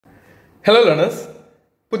Hello learners,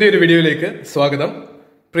 പുതിയൊരു വീഡിയോയിലേക്ക് സ്വാഗതം.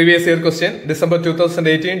 Previous year question December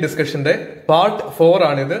 2018 ഡിസ്കഷന്റെ part 4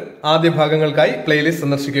 ആണിത്. ആദ്യ ഭാഗങ്ങൾക്കായി പ്ലേലിസ്റ്റ്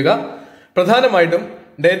സന്ദർശിക്കുക. പ്രധാനമായിട്ടും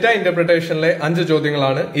ഡേറ്റ ഇന്റർപ്രിട്ടേഷനിലെ 5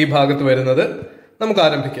 ചോദ്യങ്ങളാണ് ഈ ഭാഗത്ത് വരുന്നത്. നമുക്ക്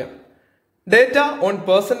ആരംഭിക്കാം. Data on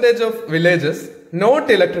percentage of villages not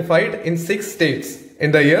electrified in 6 States in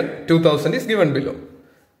the year 2000 is given below.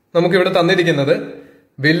 നമുക്കിവിടെ തന്നിരിക്കുന്നത്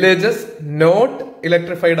വില്ലേജസ് നോട്ട്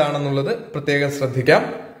ഇലക്ട്രിഫൈഡ് ആണെന്നുള്ളത് പ്രത്യേകം ശ്രദ്ധിക്കാം.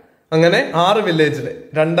 അങ്ങനെ 6 വില്ലേജിലെ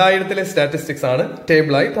 2000 സ്റ്റാറ്റിസ്റ്റിക്സ് ആണ്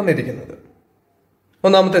ടേബിളായി തന്നിരിക്കുന്നത്.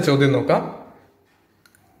 ഒന്നാമത്തെ ചോദ്യം നോക്കാം.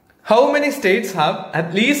 How many States have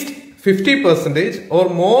at least 50% or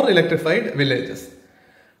more electrified villages?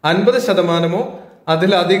 50%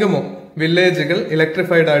 അതിലധികമോ വില്ലേജുകൾ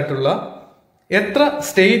ഇലക്ട്രിഫൈഡ് ആയിട്ടുള്ള എത്ര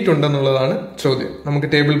സ്റ്റേറ്റ് ഉണ്ടെന്നുള്ളതാണ് ചോദ്യം. നമുക്ക്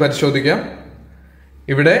ടേബിൾ പരിശോധിക്കാം.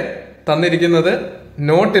 ഇവിടെ തന്നിരിക്കുന്നത്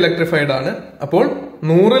നോട്ട് ഇലക്ട്രിഫൈഡ് ആണ്. അപ്പോൾ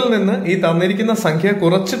 100-ൽ നിന്ന് ഈ തന്നിരിക്കുന്ന സംഖ്യ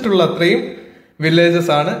കുറച്ചിട്ടുള്ള അത്രയും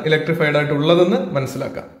വില്ലേജസ് ആണ് ഇലക്ട്രിഫൈഡ് ആയിട്ടുള്ളതെന്ന്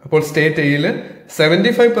മനസ്സിലാക്കാം. അപ്പോൾ state എയില്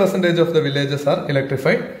 75% of the villages R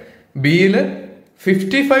electrified, ബിയില്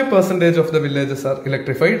 55% of the villages R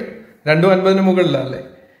electrified. 250 മുകളിലല്ലേ.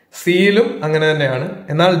 സിയിലും അങ്ങനെ തന്നെയാണ്.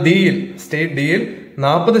 എന്നാൽ ഡിയിൽ, സ്റ്റേറ്റ് ഡിയിൽ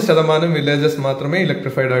 40% വില്ലേജസ് മാത്രമേ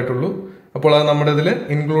ഇലക്ട്രിഫൈഡ് ആയിട്ടുള്ളൂ. അപ്പോൾ അത് നമ്മുടെ ഇതിൽ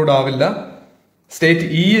ഇൻക്ലൂഡ് ആവില്ല. സ്റ്റേറ്റ്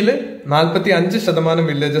ഇയില് 45%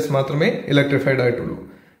 വില്ലേജസ് മാത്രമേ ഇലക്ട്രിഫൈഡ് ആയിട്ടുള്ളൂ.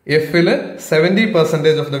 എഫില്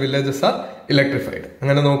 70% of the villages R electrified.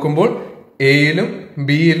 അങ്ങനെ നോക്കുമ്പോൾ എയിലും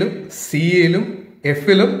ബിയിലും സിയിലും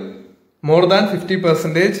എഫിലും more than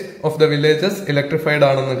 50% of the villages electrified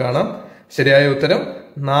ആണെന്ന് കാണാം. ശരിയായ ഉത്തരം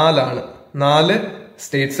 4 ആണ്. 4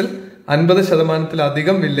 സ്റ്റേറ്റ്സിൽ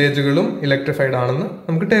 50%-ലധികം വില്ലേജുകളും ഇലക്ട്രിഫൈഡ് ആണെന്ന്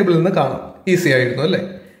നമുക്ക് ടേബിളിൽ നിന്ന് കാണാം. ഈസി ആയിരുന്നു അല്ലേ?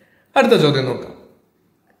 അടുത്ത ചോദ്യം നോക്കാം.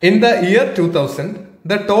 In the year 2000,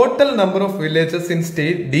 the total number of villages in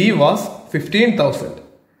state D was 15,000.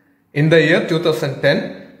 In the year 2010,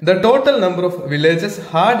 the total number of villages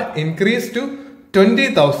had increased to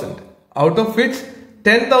 20,000, out of which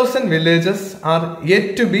 10,000 villages are yet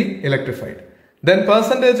to be electrified. Then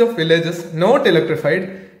percentage of villages not electrified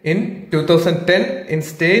in 2010 in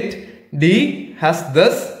state D has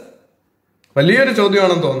thus. വലിയൊരു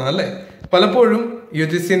ചോദ്യമാണെന്ന് തോന്നുന്നു അല്ലേ? പലപ്പോഴും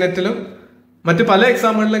UGC നെറ്റിലും മറ്റു പല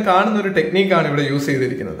എക്സാമുകളിലും കാണുന്ന ഒരു ടെക്നീക്കാണ് ഇവിടെ use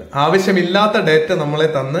ചെയ്തിരിക്കുന്നത്. ആവശ്യമില്ലാത്ത ഡേറ്റ നമ്മളെ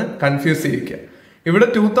തന്ന് കൺഫ്യൂസ് ചെയ്യിക്കുക. ഇവിടെ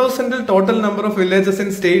 2000-ൽ total number of villages in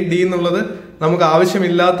state D എന്നുള്ളത് നമുക്ക്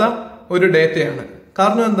ആവശ്യമില്ലാത്ത ഒരു ഡേറ്റയാണ്.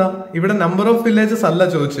 കാരണം എന്താ? ഇവിടെ നമ്പർ ഓഫ് വില്ലേജസ് അല്ല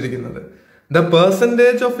ചോദിച്ചിരിക്കുന്നത്. The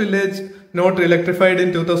percentage of village not electrified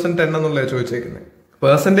in 2010 എന്നുള്ള ചോദിച്ചേക്കുന്നത്.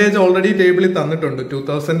 പെർസെന്റേജ് ഓൾറെഡി ടേബിളിൽ തന്നിട്ടുണ്ട്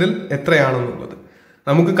 2000-ൽ എത്രയാണെന്നുള്ളത്.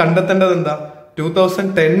 നമുക്ക് കണ്ടെത്തേണ്ടത് എന്താ?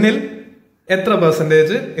 2010-ൽ എത്ര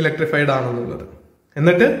പെർസെന്റേജ് ഇലക്ട്രിഫൈഡ് ആണെന്നുള്ളത്.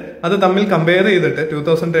 എന്നിട്ട് അത് തമ്മിൽ കമ്പയർ ചെയ്തിട്ട്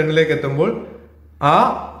 2010-ലേക്ക് എത്തുമ്പോൾ ആ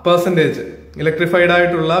പെർസെന്റേജ് ഇലക്ട്രിഫൈഡ്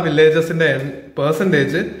ആയിട്ടുള്ള വില്ലേജസിന്റെ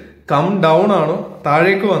പെർസെന്റേജ് കം ഡൗൺ ആണോ,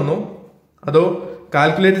 താഴേക്ക് വന്നോ, അതോ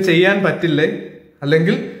കാൽക്കുലേറ്റ് ചെയ്യാൻ പറ്റില്ലേ,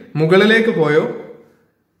 അല്ലെങ്കിൽ മുകളിലേക്ക് പോയോ,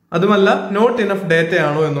 അതുമല്ല നോട്ട് ഇനഫ് ഡേറ്റ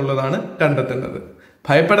ആണോ എന്നുള്ളതാണ് കണ്ടെത്തേണ്ടത്.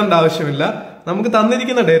 ഭയപ്പെടേണ്ട ആവശ്യമില്ല. നമുക്ക്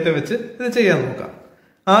തന്നിരിക്കുന്ന ഡേറ്റ വെച്ച് ഇത് ചെയ്യാൻ നോക്കാം.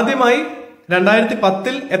 ആദ്യമായി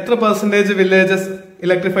 2010-ൽ എത്ര പെർസെന്റേജ് വില്ലേജസ്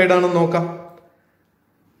ഇലക്ട്രിഫൈഡ് ആണെന്ന് നോക്കാം.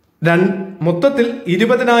 മൊത്തത്തിൽ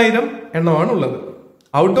 20,000 എണ്ണമാണ് ഉള്ളത്.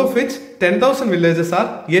 Out of which 10,000 villages R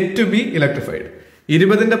yet to B electrified.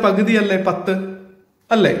 20-ന്റെ പകുതി അല്ലേ 10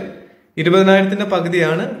 അല്ലേ? 20,000-ന്റെ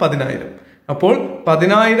പകുതിയാണ് 10,000. അപ്പോൾ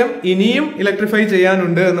 10,000 ഇനിയും ഇലക്ട്രിഫൈ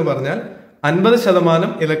ചെയ്യാനുണ്ട് എന്ന് പറഞ്ഞാൽ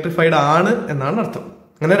 50% ഇലക്ട്രിഫൈഡ് ആണ് എന്നാണ് അർത്ഥം.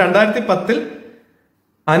 അങ്ങനെ 2010-ൽ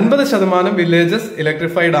 50% വില്ലേജസ്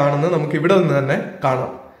ഇലക്ട്രിഫൈഡ് ആണെന്ന് നമുക്ക് ഇവിടെ നിന്ന് തന്നെ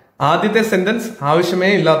കാണാം. ആദ്യത്തെ സെന്റൻസ് ആവശ്യമേ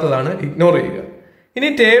ഇല്ലാത്തതാണ്, ഇഗ്നോർ ചെയ്യുക. ഇനി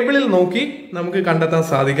ടേബിളിൽ നോക്കി നമുക്ക് കണ്ടെത്താൻ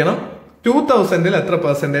സാധിക്കണം 2000-ൽ എത്ര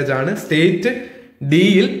പെർസെന്റേജ് ആണ് സ്റ്റേറ്റ്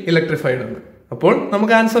ഡിയിൽ ഇലക്ട്രിഫൈഡ് എന്ന്. അപ്പോൾ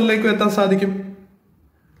നമുക്ക് ആൻസറിലേക്ക് എത്താൻ സാധിക്കും.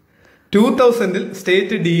 2000-ൽ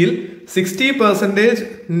സ്റ്റേറ്റ് ഡിയിൽ 60%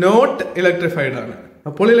 നോട്ട് ഇലക്ട്രിഫൈഡ് ആണ്.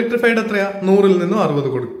 അപ്പോൾ ഇലക്ട്രിഫൈഡ് എത്രയാ? 100-ൽ നിന്നും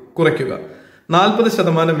 60 കുറയ്ക്കുക.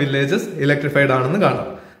 40% വില്ലേജസ് ഇലക്ട്രിഫൈഡ് ആണെന്ന് കാണാം.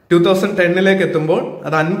 2010-ലേക്ക് എത്തുമ്പോൾ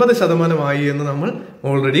അത് 50% ആയി എന്ന് നമ്മൾ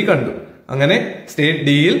ഓൾറെഡി കണ്ടു. അങ്ങനെ സ്റ്റേറ്റ്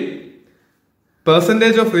ഡിയിൽ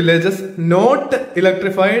percentage of villages not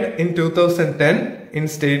electrified in 2010 in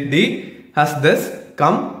state D has thus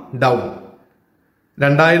come down.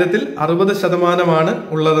 2000-ൽ 60%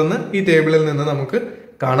 ഉള്ളതെന്ന് ഈ ടേബിളിൽ നിന്ന് നമുക്ക്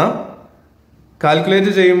കാണാം.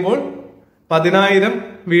 കാൽക്കുലേറ്റ് ചെയ്യുമ്പോൾ 10,000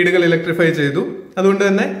 വീടുകൾ ഇലക്ട്രിഫൈ ചെയ്തു. അതുകൊണ്ട്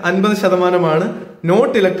തന്നെ 50%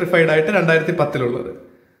 നോട്ട് ഇലക്ട്രിഫൈഡ് ആയിട്ട് 2010-ലുള്ളത്.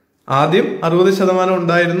 ആദ്യം 60%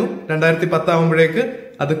 ഉണ്ടായിരുന്നു. 2010 ആകുമ്പോഴേക്ക്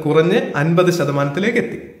അത് കുറഞ്ഞ് 50%-ലേക്ക്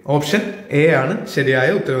എത്തി. ഓപ്ഷൻ എ ആണ് ശരിയായ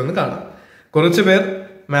ഉത്തരവെന്ന് കാണാം. കുറച്ചു പേർ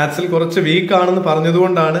മാത്സിൽ കുറച്ച് വീക്ക് ആണെന്ന്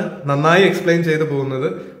പറഞ്ഞതുകൊണ്ടാണ് നന്നായി എക്സ്പ്ലെയിൻ ചെയ്തു പോകുന്നത്.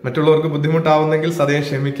 മറ്റുള്ളവർക്ക് ബുദ്ധിമുട്ടാവുന്നെങ്കിൽ സദയം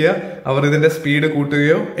ക്ഷമിക്കുക. അവർ ഇതിന്റെ സ്പീഡ്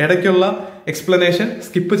കൂട്ടുകയോ ഇടയ്ക്കുള്ള എക്സ്പ്ലനേഷൻ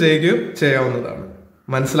സ്കിപ്പ് ചെയ്യുകയോ ചെയ്യാവുന്നതാണ്.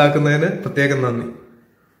 മനസ്സിലാക്കുന്നതിന് പ്രത്യേകം നന്ദി.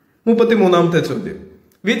 33ാമത്തെ ചോദ്യം.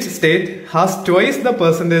 Which state has twice the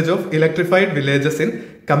percentage of electrified villages in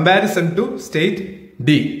comparison to state D?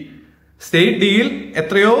 State ഡിയിൽ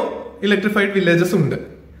എത്രയോ ഇലക്ട്രിഫൈഡ് വില്ലേജസ് ഉണ്ട്.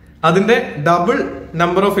 അതിന്റെ double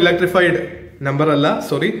number of electrified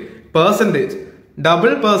percentage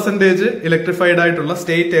double percentage electrified ആയിട്ടുള്ള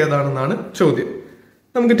സ്റ്റേറ്റ് ഏതാണെന്നാണ് ചോദ്യം.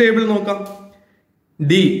 നമുക്ക് ടേബിൾ നോക്കാം.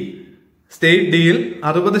 ഡി, സ്റ്റേറ്റ് ഡിയിൽ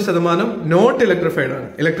 60% നോട്ട്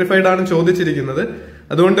ഇലക്ട്രിഫൈഡ് ആണ് ചോദിച്ചിരിക്കുന്നത്.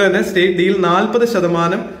 അതുകൊണ്ട് തന്നെ സ്റ്റേറ്റ് ഡിയിൽ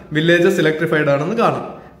 40% വില്ലേജസ് ഇലക്ട്രിഫൈഡ് ആണെന്ന് കാണാം.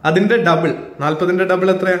 അതിന്റെ ഡബിൾ, 40ന്റെ ഡബിൾ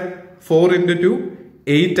എത്രയാ? 4 into 2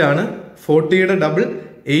 8 ആണ്. 40യുടെ ഡബിൾ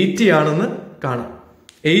 80 ആണെന്ന് കാണാം.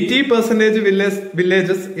 80%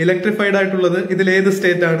 വില്ലേജസ് ഇലക്ട്രിഫൈഡ് ആയിട്ടുള്ളത് ഇതിൽ ഏത്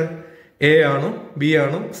സ്റ്റേറ്റ് ആണ്? എ ആണോ, ബി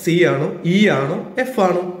ആണോ, സി ആണോ, ഇ ആണോ, എഫ്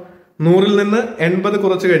ആണോ? 100ൽ നിന്ന് 80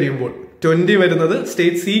 കുറച്ച് കഴിയുമ്പോൾ 20 വരുന്നത്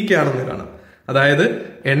സ്റ്റേറ്റ് സിക്ക് ആണെന്ന് കാണാം. അതായത്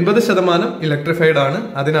 80% ഇലക്ട്രിഫൈഡ് ആണ്.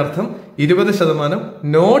 അതിനർത്ഥം 20%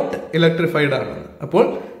 നോട്ട് ഇലക്ട്രിഫൈഡ് ആണെന്ന്. അപ്പോൾ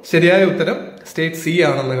ശരിയായ ഉത്തരം സ്റ്റേറ്റ് സി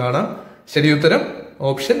ആണെന്ന് കാണാം. ശരി ഉത്തരം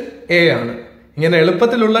ഓപ്ഷൻ എ ആണ്. ഇങ്ങനെ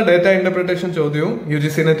എളുപ്പത്തിലുള്ള ഡേറ്റ ഇന്റർപ്രിട്ടേഷൻ ചോദ്യവും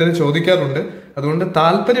UGC നെറ്റിന് ചോദിക്കാറുണ്ട്. അതുകൊണ്ട്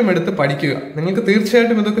താല്പര്യമെടുത്ത് പഠിക്കുക. നിങ്ങൾക്ക്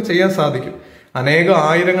തീർച്ചയായിട്ടും ഇതൊക്കെ ചെയ്യാൻ സാധിക്കും. അനേകം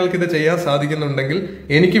ആയിരങ്ങൾക്ക് ഇത് ചെയ്യാൻ സാധിക്കുന്നുണ്ടെങ്കിൽ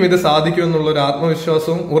എനിക്കും ഇത് സാധിക്കും എന്നുള്ള ഒരു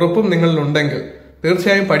ആത്മവിശ്വാസവും ഉറപ്പും നിങ്ങളിലുണ്ടെങ്കിൽ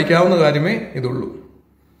തീർച്ചയായും പഠിക്കാവുന്ന കാര്യമേ ഇതുള്ളൂ.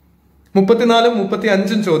 34ഉം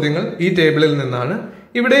 35ഉം ചോദ്യങ്ങൾ ഈ ടേബിളിൽ നിന്നാണ്.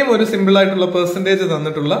 ഇവിടെയും ഒരു സിമ്പിൾ ആയിട്ടുള്ള പെർസെന്റേജ്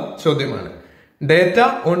തന്നിട്ടുള്ള ചോദ്യമാണ്. Data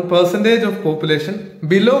on percentage of population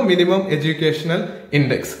below minimum educational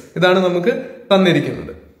index. ഇതാണ് നമുക്ക്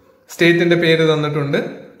തന്നിരിക്കുന്നത്. സ്റ്റേറ്റിന്റെ പേര് തന്നിട്ടുണ്ട്,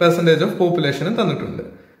 പെർസെന്റേജ് ഓഫ് പോപ്പുലേഷനും തന്നിട്ടുണ്ട്.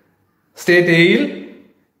 സ്റ്റേറ്റ് എയിൽ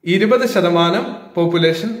 20%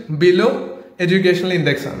 പോപ്പുലേഷൻ ബിലോ എഡ്യൂക്കേഷണൽ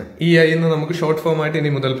ഇൻഡെക്സ് ആണ്. EI എന്ന് നമുക്ക് ഷോർട്ട് ഫോം ആയിട്ട്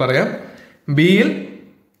ഇനി മുതൽ പറയാം. ബിയിൽ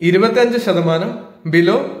 25%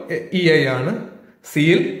 ബിലോ EI ആണ്.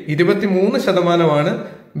 സിയിൽ 23%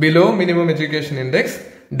 ബിലോ മിനിമം എഡ്യൂക്കേഷൻ ഇൻഡെക്സ്.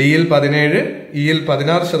 ഡിയിൽ 17, ഇയിൽ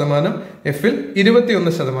 16%, എഫിൽ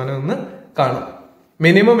 21% എന്ന് കാണാം.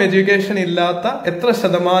 മിനിമം എഡ്യൂക്കേഷൻ ഇല്ലാത്ത എത്ര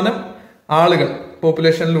ശതമാനം ആളുകൾ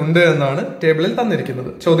പോപ്പുലേഷനിൽ ഉണ്ട് എന്നാണ് ടേബിളിൽ തന്നിരിക്കുന്നത്.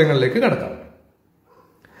 ചോദ്യങ്ങളിലേക്ക് കടക്കാം.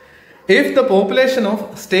 If the population of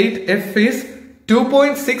state F is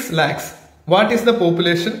 2.6 lakhs, what is the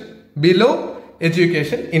population below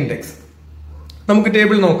education index? നമുക്ക്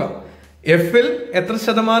ടേബിൾ നോക്കാം. എഫിൽ എത്ര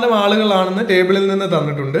ശതമാനം ആളുകളാണെന്ന് ടേബിളിൽ നിന്ന്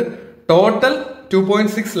തന്നിട്ടുണ്ട്. ടോട്ടൽ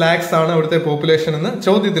 2.6 ലാക്സ് ആണ് അവിടുത്തെ പോപ്പുലേഷൻ എന്ന്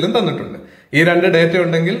ചോദ്യത്തിലും തന്നിട്ടുണ്ട്. ഈ രണ്ട് ഡേറ്റ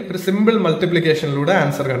ഉണ്ടെങ്കിൽ ഒരു സിമ്പിൾ മൾട്ടിപ്ലിക്കേഷനിലൂടെ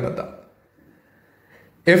ആൻസർ കണ്ടെത്താം.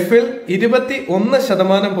 എഫിൽ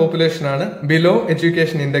 21% പോപ്പുലേഷൻ ആണ് ബിലോ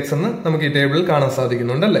എഡ്യൂക്കേഷൻ ഇൻഡെക്സ് എന്ന് നമുക്ക് ഈ ടേബിളിൽ കാണാൻ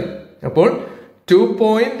സാധിക്കുന്നുണ്ടല്ലേ. അപ്പോൾ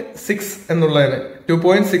 2.6 എന്നുള്ളതിന്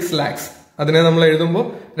 2.6 ലാക്സ് അതിനെ നമ്മൾ എഴുതുമ്പോൾ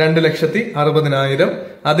 2,60,60,000.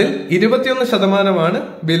 അതിൽ 21%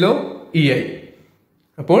 ബിലോ EI.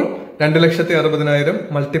 അപ്പോൾ 2,60,60,000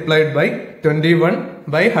 മൾട്ടിപ്ലൈഡ് ബൈ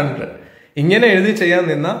 21/100. ഇങ്ങനെ എഴുതി ചെയ്യാൻ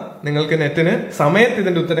നിന്ന നിങ്ങൾക്ക് നെറ്റിന് സമയത്ത്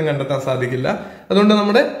ഇതിന്റെ ഉത്തരം കണ്ടെത്താൻ സാധിക്കില്ല. അതുകൊണ്ട്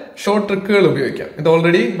നമ്മുടെ ഷോർട്ട് ട്രിക്കുകൾ ഉപയോഗിക്കാം. ഇത്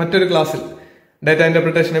ഓൾറെഡി മറ്റൊരു ക്ലാസ്സിൽ ഡേറ്റ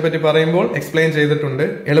ഇന്റർപ്രിട്ടേഷനെ പറ്റി പറയുമ്പോൾ എക്സ്പ്ലെയിൻ ചെയ്തിട്ടുണ്ട്.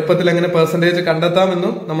 എളുപ്പത്തിൽ എങ്ങനെ പെർസെന്റേജ്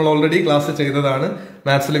കണ്ടെത്താമെന്നും നമ്മൾ ഓൾറെഡി ക്ലാസ് ചെയ്തതാണ്.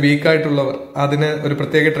 മാത്സിൽ വീക്ക് ആയിട്ടുള്ളവർ, അതിന് ഒരു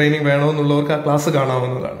പ്രത്യേക ട്രെയിനിങ് വേണമെന്നുള്ളവർക്ക് ആ ക്ലാസ്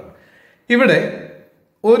കാണാവുന്നതാണ്. ഇവിടെ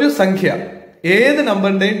ഒരു സംഖ്യ ഏത്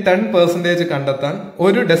നമ്പറിന്റെയും 10% കണ്ടെത്താൻ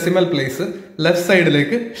ഒരു ഡെസിമൽ പ്ലേസ് ലെഫ്റ്റ്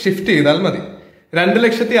സൈഡിലേക്ക് ഷിഫ്റ്റ് ചെയ്താൽ മതി.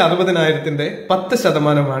 2,60,60,000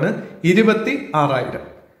 10% 26,000.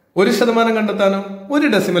 1% കണ്ടെത്താനോ ഒരു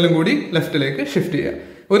ഡെസിമലും കൂടി ലെഫ്റ്റിലേക്ക് ഷിഫ്റ്റ് ചെയ്യുക.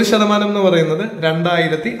 1% എന്ന് പറയുന്നത്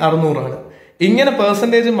 2,600 ആണ്. ഇങ്ങനെ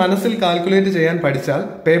പെർസെന്റേജ് മനസ്സിൽ കാൽക്കുലേറ്റ് ചെയ്യാൻ പഠിച്ചാൽ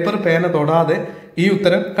പേപ്പർ പേന തൊടാതെ ഈ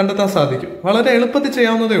ഉത്തരം കണ്ടെത്താൻ സാധിക്കും. വളരെ എളുപ്പത്തിൽ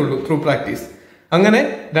ചെയ്യാവുന്നതേ ഉള്ളൂ ത്രൂ പ്രാക്ടീസ്. അങ്ങനെ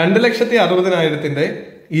 2,60,60,000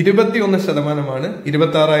 21%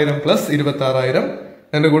 26,000 പ്ലസ് 26,000.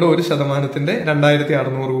 അതിന്റെ കൂടെ 1%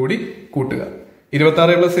 2,600 കൂടി കൂട്ടുക.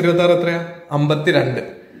 26 പ്ലസ് 26 എത്രയാ? 52.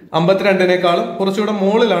 52നേക്കാളും കുറച്ചുകൂടെ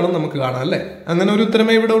മുകളിലാണ് നമുക്ക് കാണാം അല്ലെ. അങ്ങനെ ഒരു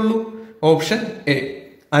ഉത്തരമേ ഇവിടെ ഉള്ളൂ. Option A.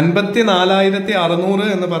 54,600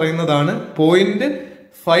 എന്ന് പറയുന്നതാണ്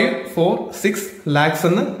 0.546 ലാക്സ്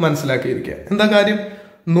എന്ന് മനസ്സിലാക്കിയിരിക്കുക. എന്താ കാര്യം?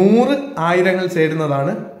 100 ആയിരങ്ങൾ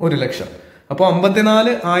ചേരുന്നതാണ് 1,00,000. അപ്പോൾ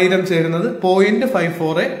 54,000 ചേരുന്നത്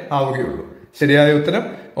 0.54 ആവുകയുള്ളൂ. ശരിയായ ഉത്തരം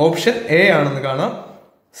ഓപ്ഷൻ എ ആണെന്ന് കാണാം.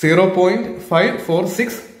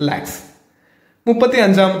 0.546 ലാക്സ്.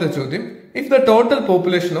 35ാമത്തെ ചോദ്യം. If the total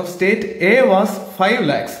population of state A was 5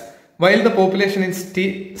 lakhs, while the population in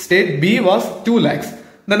state B was 2 lakhs,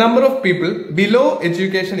 the number of people below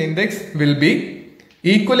education index will be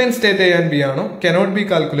equal in state A and B ആണോ, cannot be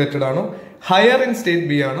calculated ആണോ, higher in state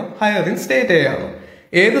B ആണോ higher in state A ആണോ?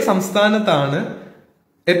 ഏത് സംസ്ഥാനത്താണ്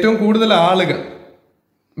ഏറ്റവും കൂടുതൽ ആളുകൾ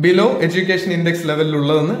below education index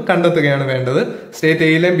ലെവലിലുള്ളതെന്ന് കണ്ടെത്തുകയാണ് വേണ്ടത്. സ്റ്റേറ്റ്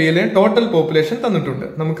എയിലെയും ബിയിലെയും ടോട്ടൽ പോപ്പുലേഷൻ തന്നിട്ടുണ്ട്.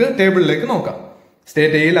 നമുക്ക് ടേബിളിലേക്ക് നോക്കാം.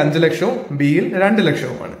 സ്റ്റേറ്റ് എയിൽ 5 ലക്ഷവും ബിയിൽ 2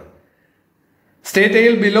 ലക്ഷവുമാണ്. സ്റ്റേറ്റ്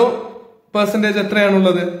എയിൽ ബിലോ പെർസെന്റേജ്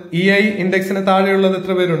എത്രയാണുള്ളത്? EI ഇൻഡെക്സിന് താഴെയുള്ളത്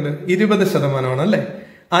എത്ര പേരുണ്ട്? 20% അല്ലെ?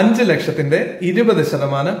 5 ലക്ഷത്തിന്റെ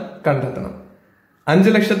 20% കണ്ടെത്തണം. 5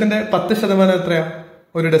 ലക്ഷത്തിന്റെ 10% എത്രയാ?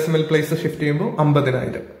 ഒരു ഡെസിമൽ പ്ലേസ് ഷിഫ്റ്റ് ചെയ്യുമ്പോൾ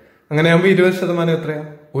 50,000. അങ്ങനെയാകുമ്പോൾ 20% എത്രയാ?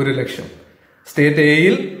 1 ലക്ഷം. സ്റ്റേറ്റ്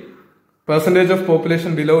എയിൽ percentage of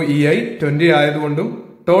population below EI 20 ആയതുകൊണ്ടും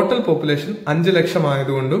ടോട്ടൽ പോപ്പുലേഷൻ 5 ലക്ഷം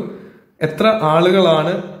ആയതുകൊണ്ടും എത്ര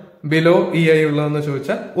ആളുകളാണ് ബിലോ EI ഉള്ളതെന്ന്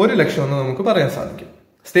ചോദിച്ചാൽ 1 ലക്ഷം എന്ന് നമുക്ക് പറയാൻ സാധിക്കും.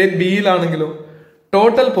 സ്റ്റേറ്റ് ബിയിലാണെങ്കിലോ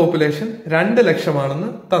ടോട്ടൽ പോപ്പുലേഷൻ 2 ലക്ഷമാണെന്ന്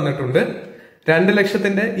തന്നിട്ടുണ്ട്. 2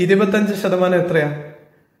 ലക്ഷത്തിന്റെ 25% എത്രയാ?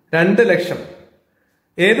 2 ലക്ഷം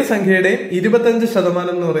ഏത് സംഖ്യയുടെയും 25%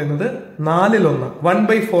 എന്ന് പറയുന്നത് 4/1,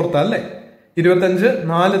 1/4 അല്ലേ? 25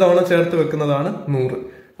 4 തവണ ചേർത്ത് വെക്കുന്നതാണ് 100.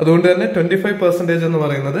 അതുകൊണ്ട് തന്നെ 25% എന്ന്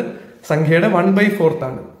പറയുന്നത് സംഖ്യയുടെ 1/4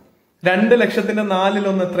 ആണ്. 2 ലക്ഷത്തിന്റെ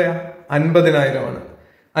 4/1 എത്രയാ? 50,000 ആണ്.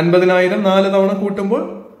 50,000 4 തവണ കൂട്ടുമ്പോൾ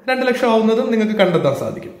 2 ലക്ഷം ആവുന്നതും നിങ്ങൾക്ക് കണ്ടെത്താൻ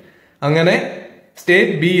സാധിക്കും. അങ്ങനെ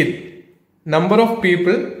സ്റ്റേറ്റ് ബിയിൽ number of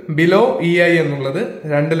people below EI എന്നുള്ളത്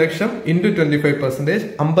 2 ലക്ഷം ഇൻറ്റു 25%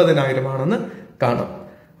 50,000 ആണെന്ന് കാണാം.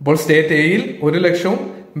 അപ്പോൾ സ്റ്റേറ്റ് എയിൽ 1 ലക്ഷവും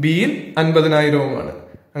ബിയിൽ 50,000വുമാണ്.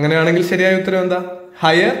 അങ്ങനെയാണെങ്കിൽ ശരിയായ ഉത്തരം എന്താ?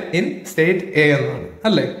 ഹയർ ഇൻ സ്റ്റേറ്റ് എ എന്നാണ്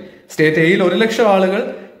അല്ലെ? സ്റ്റേറ്റ് എയിൽ 1 ലക്ഷം ആളുകൾ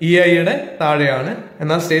EIയുടെ താഴെയാണ്.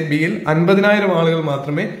 എന്നാൽ സ്റ്റേറ്റ് ബിയിൽ 50,000 ആളുകൾ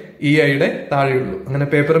മാത്രമേ EIയുടെ താഴെയുള്ളൂ. അങ്ങനെ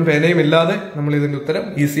പേപ്പറും പേനയും ഇല്ലാതെ നമ്മൾ ഇതിന്റെ ഉത്തരം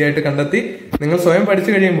ഈസി ആയിട്ട് കണ്ടെത്തി. നിങ്ങൾ സ്വയം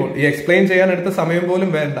പഠിച്ചു കഴിയുമ്പോൾ ഈ എക്സ്പ്ലെയിൻ ചെയ്യാൻ എടുത്ത സമയം പോലും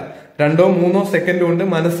വേണ്ട. 2-3 സെക്കൻഡ് കൊണ്ട്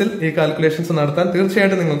മനസ്സിൽ ഈ കാൽക്കുലേഷൻസ് നടത്താൻ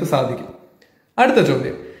തീർച്ചയായിട്ടും നിങ്ങൾക്ക് സാധിക്കും. അടുത്ത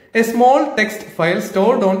ചോദ്യം. A small text file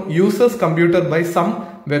stored on user's computer by some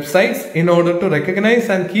websites in order to recognize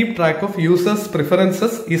and keep track of users'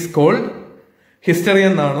 preferences is called history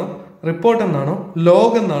എന്നാണോ, റിപ്പോർട്ട് എന്നാണോ,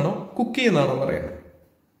 ലോഗ് എന്നാണോ, കുക്കി എന്നാണോ പറയുന്നത്?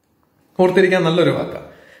 ഓർത്തിരിക്കാൻ നല്ലൊരു വാക്കാണ്.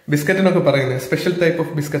 ബിസ്ക്കറ്റിനൊക്കെ പറയുന്നത് സ്പെഷ്യൽ ടൈപ്പ്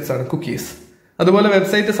ഓഫ് ബിസ്ക്കറ്റ്സ് ആണ് കുക്കീസ്. അതുപോലെ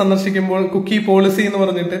വെബ്സൈറ്റ് സന്ദർശിക്കുമ്പോൾ കുക്കി പോളിസി എന്ന്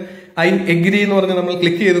പറഞ്ഞിട്ട് ഐ എഗ്രി എന്ന് പറഞ്ഞ് നമ്മൾ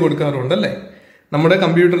ക്ലിക്ക് ചെയ്ത് കൊടുക്കാറുണ്ട് അല്ലേ? നമ്മുടെ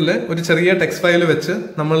കമ്പ്യൂട്ടറിൽ ഒരു ചെറിയ ടെക്സ്റ്റ് ഫയൽ വെച്ച്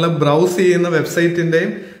നമ്മളെ ബ്രൗസ് ചെയ്യുന്ന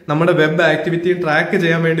വെബ്സൈറ്റിന്റെയും നമ്മുടെ വെബ് ആക്ടിവിറ്റിയും ട്രാക്ക്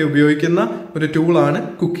ചെയ്യാൻ വേണ്ടി ഉപയോഗിക്കുന്ന ഒരു ടൂളാണ്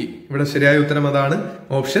കുക്കി. ഇവിടെ ശരിയായ ഉത്തരം അതാണ്,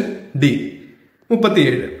 option D.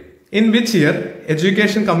 37. In which year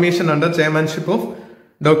education commission under chairmanship of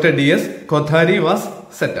doctor DS കൊഥാരി was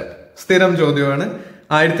set up? സ്ഥിരം ചോദ്യമാണ്.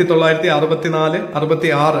 1964,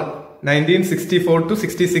 66, 1964 to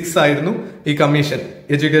 66 ആയിരുന്നു ഈ കമ്മീഷൻ,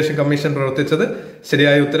 എഡ്യൂക്കേഷൻ കമ്മീഷൻ പ്രവർത്തിച്ചത്.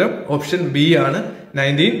 ശരിയായ ഉത്തരം ഓപ്ഷൻ ബി ആണ്.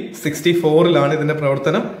 1964 ഇതിന്റെ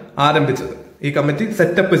പ്രവർത്തനം ആരംഭിച്ചത്, ഈ കമ്മിറ്റി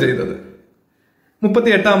സെറ്റപ്പ് ചെയ്തത്.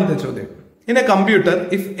 38ാമത്തെ ചോദ്യം. In A computer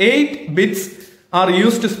if 8 bits are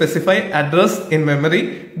used to specify address in memory,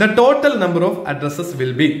 the total number of addresses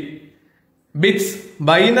will be. Bits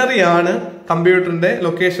binary ആണ് കമ്പ്യൂട്ടറിന്റെ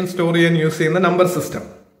ലൊക്കേഷൻ സ്റ്റോർ ചെയ്യാൻ യൂസ് ചെയ്യുന്ന നമ്പർ സിസ്റ്റം.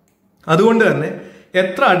 അതുകൊണ്ട് തന്നെ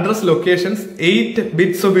എത്ര അഡ്രസ് ലൊക്കേഷൻസ് 8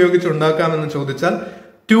 ബിറ്റ്സ് ഉപയോഗിച്ച് ഉണ്ടാക്കാമെന്ന് ചോദിച്ചാൽ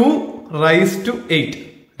 2 റൈസ് ടു 8,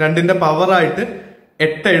 2ന്റെ പവറായിട്ട്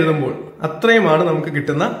 8 എഴുതുമ്പോൾ അത്രയുമാണ് നമുക്ക്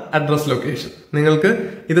കിട്ടുന്ന അഡ്രസ് ലൊക്കേഷൻ. നിങ്ങൾക്ക്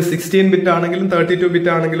ഇത് 16 ബിറ്റ് ആണെങ്കിലും 32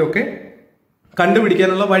 ബിറ്റ് ആണെങ്കിലും ഒക്കെ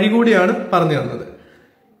കണ്ടുപിടിക്കാനുള്ള വഴി കൂടിയാണ് പറഞ്ഞു തന്നത്.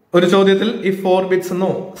 ഒരു ചോദ്യത്തിൽ ഈ 4 ബിറ്റ്സ്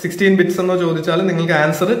എന്നോ 16 ബിറ്റ്സ് എന്നോ ചോദിച്ചാലും നിങ്ങൾക്ക്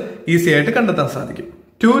ആൻസർ ഈസി ആയിട്ട് കണ്ടെത്താൻ സാധിക്കും.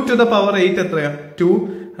 2 to the power 8 എത്രയാ? 2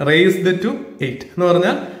 raised to 8 എന്ന്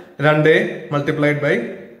പറഞ്ഞാൽ 2 മൾട്ടിപ്ലൈഡ് ബൈ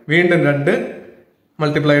വീണ്ടും 2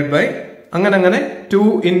 മൾട്ടിപ്ലൈഡ് ബൈ അങ്ങനെ 2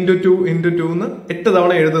 into 2 into 2 എന്ന് 8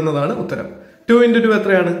 തവണ എഴുതുന്നതാണ് ഉത്തരം. 2 into 2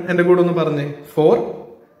 എത്രയാണ്? എന്റെ കൂടെ ഒന്ന് പറഞ്ഞേ. 4.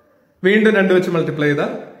 വീണ്ടും 2 വെച്ച് മൾട്ടിപ്ലൈ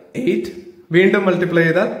ചെയ്താൽ 8, വീണ്ടും മൾട്ടിപ്ലൈ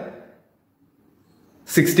ചെയ്താൽ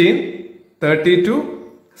 16, 32,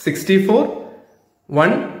 64,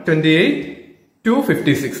 128,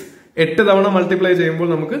 256. 8 തവണ മൾട്ടിപ്ലൈ ചെയ്യുമ്പോൾ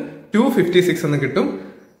നമുക്ക് 256 എന്ന് കിട്ടും.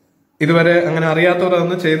 ഇതുവരെ അങ്ങനെ അറിയാത്തവർ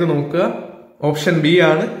അതൊന്ന് ചെയ്ത് നോക്കുക. ഓപ്ഷൻ ബി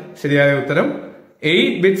ആണ് ശരിയായ ഉത്തരം.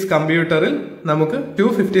 8 ബിറ്റ്സ് കമ്പ്യൂട്ടറിൽ നമുക്ക്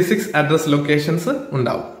 256 അഡ്രസ് ലൊക്കേഷൻസ്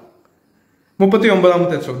ഉണ്ടാവും.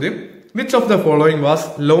 39ാമത്തെ ചോദ്യം. Which of the following was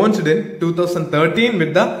launched in 2013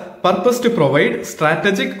 with the purpose to provide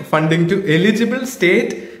strategic funding to eligible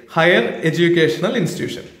state higher educational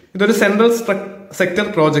institution? ഇതൊരു സെൻട്രൽ സെക്ടർ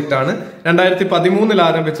പ്രോജക്റ്റ് ആണ്. 2013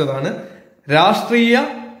 ആരംഭിച്ചതാണ്. രാഷ്ട്രീയ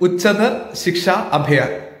ഉച്ചതർ ശിക്ഷാ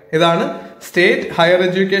അഭിയാൻ. ഇതാണ് സ്റ്റേറ്റ് ഹയർ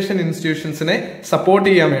എഡ്യൂക്കേഷൻ ഇൻസ്റ്റിറ്റ്യൂഷൻസിനെ സപ്പോർട്ട്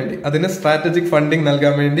ചെയ്യാൻ വേണ്ടി, അതിന് സ്ട്രാറ്റജിക് ഫണ്ടിങ്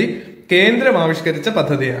നൽകാൻ വേണ്ടി കേന്ദ്രം ആവിഷ്കരിച്ച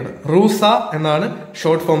പദ്ധതിയാണ്. റൂസ എന്നാണ്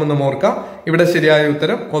ഷോർട്ട് ഫോം എന്ന് ഓർക്കാം. ഇവിടെ ശരിയായ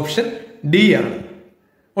ഉത്തരം ഓപ്ഷൻ ഡി ആണ്.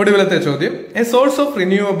 ഒടുവിലത്തെ ചോദ്യം. A source of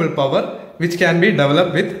renewable power which can be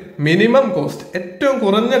develop with minimum cost, ഏറ്റവും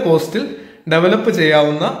കുറഞ്ഞ കോസ്റ്റിൽ ഡെവലപ്പ്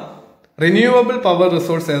ചെയ്യാവുന്ന റിന്യൂവബിൾ പവർ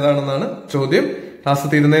റിസോഴ്സ് ഏതാണെന്നാണ് ചോദ്യം. ക്ലാസ്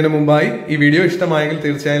തീരുന്നതിന് മുമ്പായി ഈ വീഡിയോ ഇഷ്ടമായെങ്കിൽ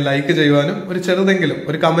തീർച്ചയായും ലൈക്ക് ചെയ്യുവാനും ഒരു ചെറുതെങ്കിലും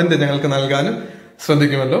ഒരു കമന്റ് ഞങ്ങൾക്ക് നൽകാനും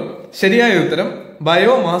ശ്രദ്ധിക്കുമല്ലോ. ശരിയായ ഉത്തരം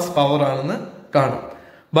ബയോമാസ് പവർ ആണെന്ന് കാണും.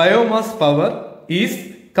 Biomass power is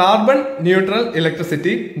carbon neutral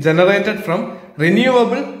electricity generated from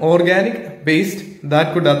renewable organic waste that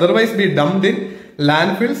could otherwise be dumped in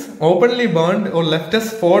landfills, openly burned or left as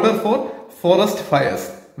fodder for forest fires.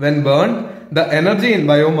 When burned, the energy in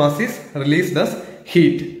biomass is released as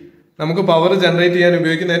heat. നമുക്ക് power generate ചെയ്യാൻ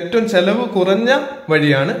ഉപയോഗിക്കുന്ന ഏറ്റവും ചെലവ് കുറഞ്ഞ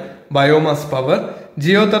വഴിയാണ് biomass power.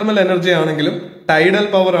 Jio thermal energy ആണെങ്കിലും tidal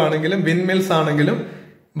power ആണെങ്കിലും wind mills ആണെങ്കിലും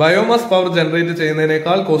ബയോമാസ് പവർ ജനറേറ്റ്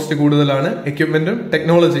ചെയ്യുന്നതിനേക്കാൾ കോസ്റ്റ് കൂടുതലാണ്. എക്യുപ്മെന്റും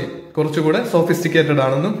ടെക്നോളജിയും കുറച്ചുകൂടെ സോഫിസ്റ്റിക്കേറ്റഡ്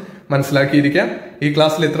ആണെന്നും മനസ്സിലാക്കിയിരിക്കാം. ഈ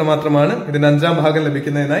ക്ലാസ്സിൽ ഇത്ര മാത്രമാണ്. ഇതിന്റെ 5ാം ഭാഗം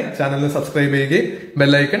ലഭിക്കുന്നതിനായി ചാനലിന് സബ്സ്ക്രൈബ് ചെയ്യുകയും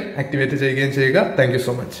ബെല്ലൈക്കൺ ആക്ടിവേറ്റ് ചെയ്യുകയും ചെയ്യുക. Thank you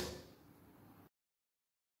so much.